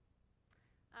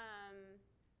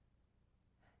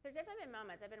 There's definitely been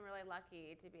moments. I've been really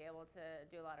lucky to be able to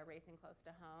do a lot of racing close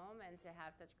to home and to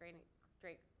have such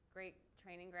great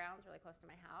training grounds really close to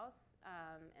my house.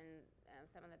 And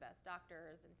some of the best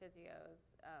doctors and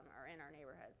physios are in our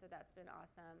neighborhood, so that's been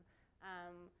awesome.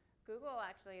 Google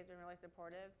actually has been really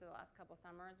supportive. So the last couple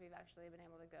summers, we've actually been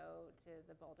able to go to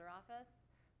the Boulder office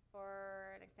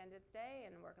for an extended stay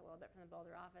and work a little bit from the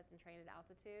Boulder office and train at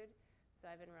altitude. So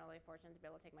I've been really fortunate to be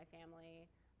able to take my family.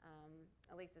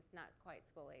 At least it's not quite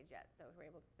school age yet, so we're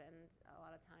able to spend a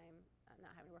lot of time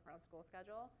not having to work around a school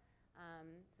schedule.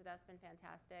 So that's been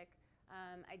fantastic.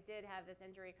 I did have this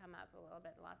injury come up a little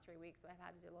bit the last 3 weeks, so I've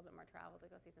had to do a little bit more travel to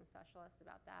go see some specialists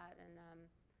about that. And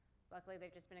luckily,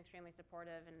 they've just been extremely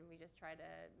supportive, and we just try to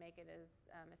make it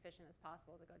as efficient as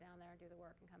possible to go down there and do the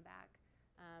work and come back.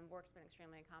 Work's been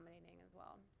extremely accommodating as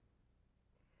well.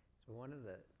 So one of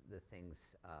the things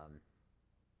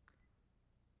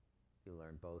you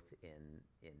learn both in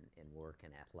work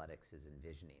and athletics is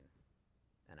envisioning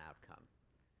an outcome.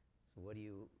 So what do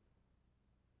you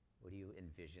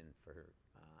envision for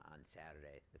on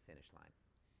Saturday, the finish line?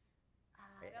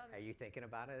 I don't. Are you thinking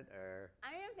about it, or?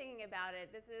 I am thinking about it.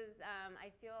 This is, I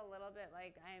feel a little bit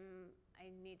like I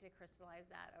need to crystallize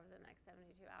that over the next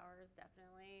 72 hours,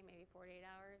 definitely, maybe 48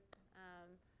 hours.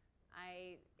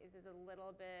 This is a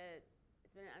little bit,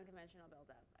 it's been an unconventional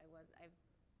buildup.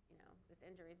 This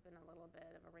injury's been a little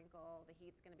bit of a wrinkle. The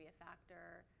heat's gonna be a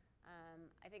factor.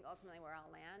 I think ultimately where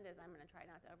I'll land is I'm gonna try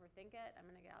not to overthink it. I'm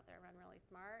gonna get out there and run really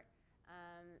smart,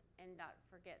 and not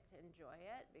forget to enjoy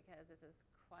it, because this is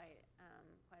quite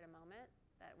a moment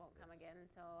that won't come again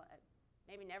until,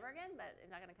 maybe never again, but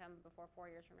it's not gonna come before 4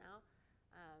 years from now.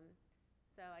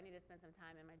 So I need to spend some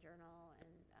time in my journal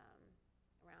and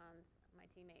around my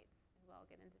teammates who all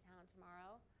get into town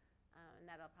tomorrow, and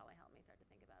that'll probably help me start to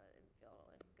think about it and feel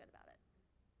really good about it.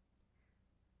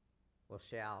 Well,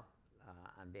 Shal,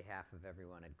 on behalf of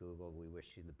everyone at Google, we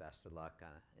wish you the best of luck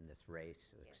in this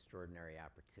race, an extraordinary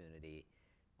opportunity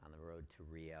on the road to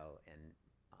Rio. And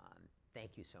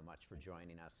thank you so much for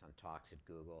joining us on Talks at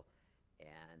Google,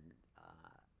 and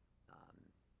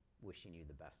wishing you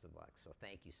the best of luck. So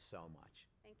thank you so much.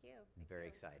 Thank you. Very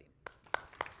exciting.